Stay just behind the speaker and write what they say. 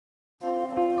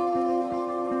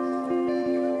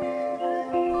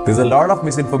There's a lot of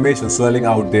misinformation swirling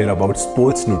out there about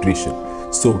sports nutrition.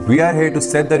 So we are here to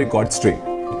set the record straight,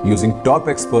 using top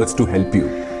experts to help you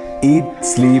eat,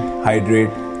 sleep, hydrate,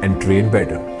 and train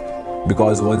better.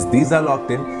 Because once these are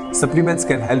locked in, supplements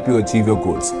can help you achieve your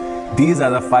goals. These are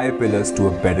the 5 pillars to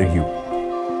a better you.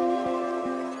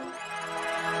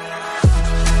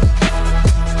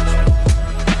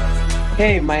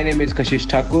 Hey, my name is Kashish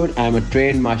Thakur. I'm a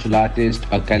trained martial artist,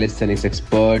 a calisthenics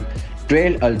expert,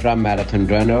 trail ultra marathon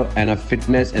runner, and a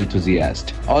fitness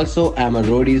enthusiast. Also, I'm a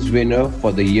Roadies winner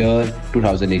for the year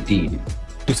 2018.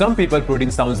 To some people, protein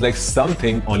sounds like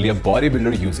something only a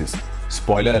bodybuilder uses.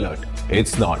 Spoiler alert,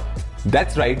 it's not.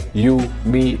 That's right, you,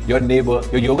 me, your neighbor,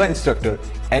 your yoga instructor,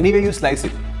 any way you slice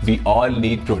it, we all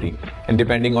need protein. And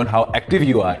depending on how active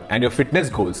you are and your fitness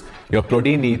goals, your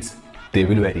protein needs, they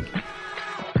will vary.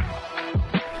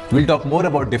 We'll talk more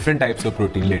about different types of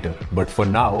protein later, but for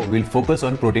now, we'll focus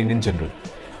on protein in general.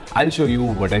 I'll show you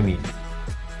what I mean.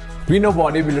 We know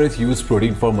bodybuilders use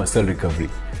protein for muscle recovery,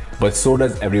 but so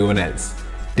does everyone else.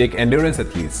 Take endurance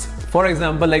athletes. For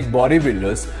example, like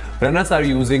bodybuilders, runners are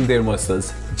using their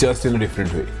muscles just in a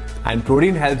different way, and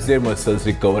protein helps their muscles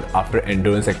recover after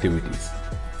endurance activities.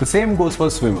 The same goes for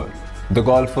swimmer, the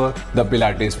golfer, the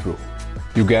Pilates pro.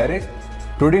 You get it?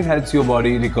 Protein helps your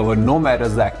body recover no matter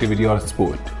the activity or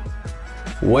sport.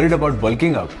 Worried about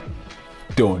bulking up?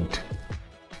 Don't.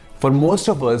 For most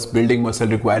of us, building muscle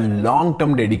requires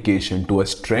long-term dedication to a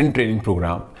strength training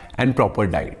program and proper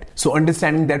diet. So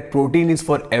understanding that protein is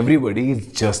for everybody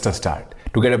is just a start.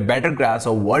 To get a better grasp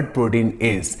of what protein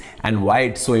is and why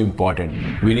it's so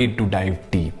important, we need to dive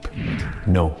deep.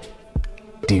 No,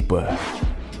 deeper.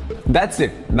 That's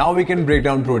it. Now we can break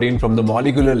down protein from the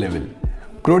molecular level.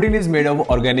 Protein is made of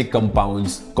organic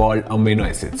compounds called amino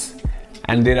acids.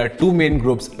 And there are 2 main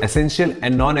groups, essential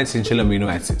and non-essential amino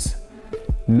acids.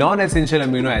 Non-essential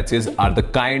amino acids are the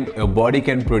kind your body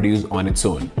can produce on its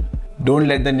own. Don't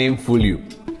let the name fool you.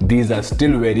 These are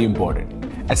still very important.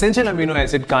 Essential amino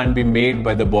acid can't be made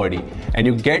by the body, and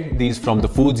you get these from the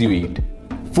foods you eat.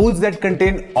 Foods that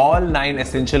contain all 9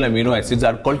 essential amino acids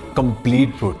are called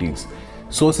complete proteins.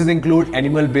 Sources include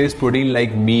animal-based protein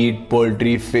like meat,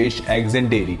 poultry, fish, eggs, and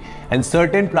dairy, and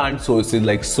certain plant sources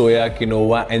like soya,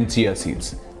 quinoa, and chia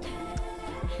seeds.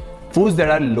 Foods that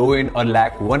are low in or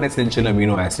lack one essential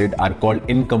amino acid are called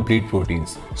incomplete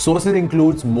proteins. Sources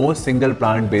include most single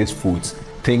plant-based foods.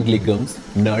 Think legumes,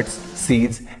 nuts,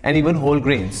 seeds, and even whole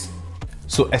grains.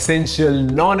 So essential,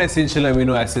 non-essential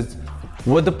amino acids.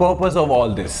 What's the purpose of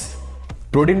all this?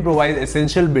 Protein provides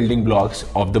essential building blocks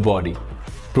of the body.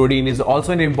 Protein is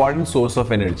also an important source of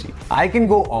energy. I can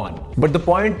go on, but the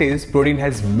point is protein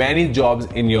has many jobs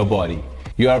in your body.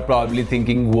 You are probably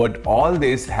thinking what all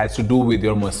this has to do with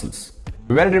your muscles.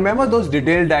 Well, remember those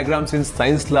detailed diagrams in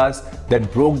science class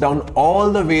that broke down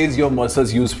all the ways your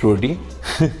muscles use protein?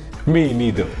 Me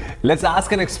neither. Let's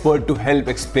ask an expert to help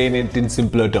explain it in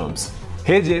simpler terms.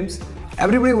 Hey James,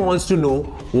 everybody wants to know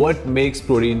what makes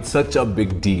protein such a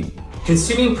big deal.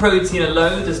 Consuming protein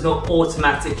alone does not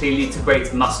automatically lead to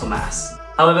greater muscle mass.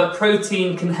 However,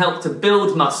 protein can help to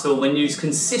build muscle when used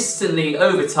consistently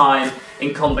over time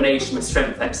in combination with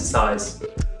strength exercise.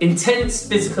 Intense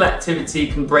physical activity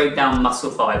can break down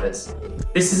muscle fibers.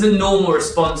 This is a normal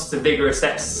response to vigorous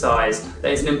exercise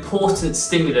that is an important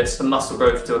stimulus for muscle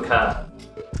growth to occur.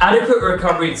 Adequate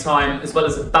recovery time as well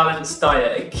as a balanced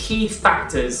diet are key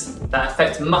factors that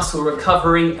affect muscle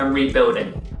recovery and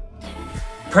rebuilding.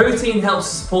 Protein helps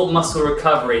support muscle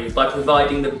recovery by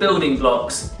providing the building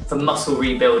blocks for muscle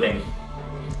rebuilding.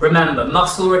 Remember,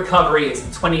 muscle recovery is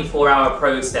a 24-hour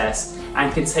process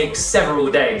and can take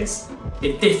several days.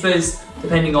 It differs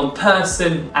depending on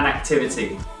person and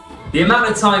activity. The amount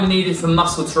of time needed for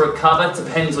muscle to recover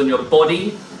depends on your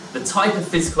body, the type of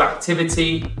physical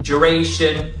activity,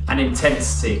 duration, and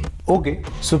intensity. Okay,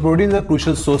 so protein is a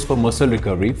crucial source for muscle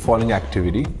recovery following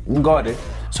activity. Got it.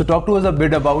 So talk to us a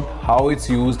bit about how it's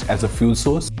used as a fuel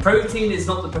source. Protein is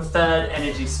not the preferred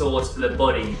energy source for the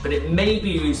body, but it may be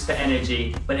used for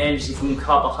energy when energy from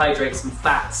carbohydrates and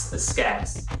fats are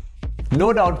scarce.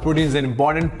 No doubt protein is an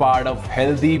important part of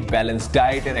healthy, balanced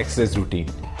diet and exercise routine.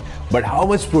 But how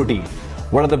much protein?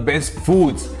 What are the best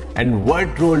foods? And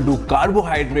what role do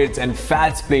carbohydrates and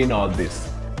fats play in all this?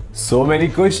 So many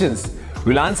questions.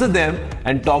 We'll answer them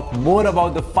and talk more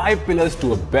about the 5 pillars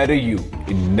to a better you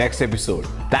in next episode.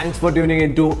 Thanks for tuning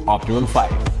into Optimum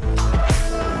 5.